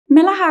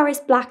Miller Harris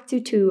Black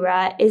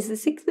Datura is the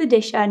 6th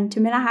edition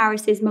to Miller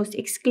Harris's most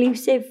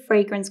exclusive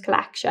fragrance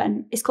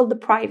collection. It's called the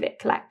Private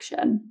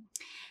Collection.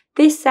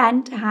 This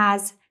scent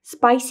has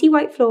spicy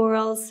white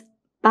florals,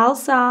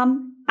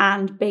 balsam,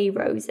 and bay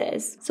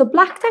roses. So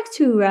Black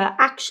Datura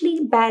actually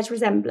bears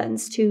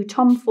resemblance to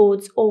Tom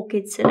Ford's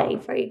Orchid Soleil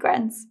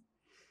fragrance.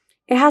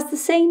 It has the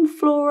same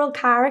floral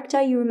character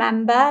you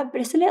remember,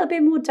 but it's a little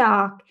bit more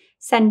dark,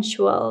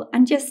 sensual,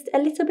 and just a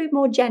little bit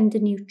more gender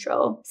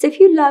neutral. So if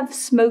you love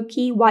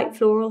smoky white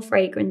floral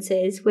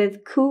fragrances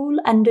with cool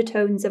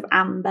undertones of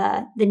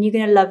amber, then you're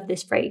going to love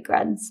this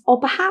fragrance. Or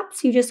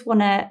perhaps you just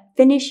want to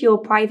finish your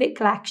Private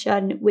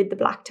Collection with the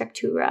Black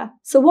Datura.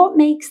 So what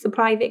makes the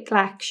Private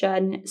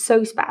Collection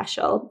so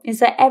special is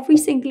that every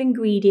single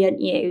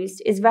ingredient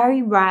used is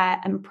very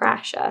rare and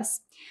precious.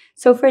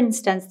 So for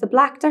instance, the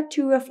Black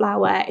Datura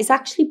flower is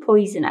actually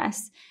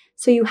poisonous.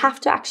 So you have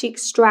to actually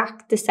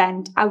extract the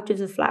scent out of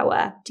the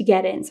flower to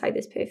get it inside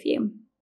this perfume.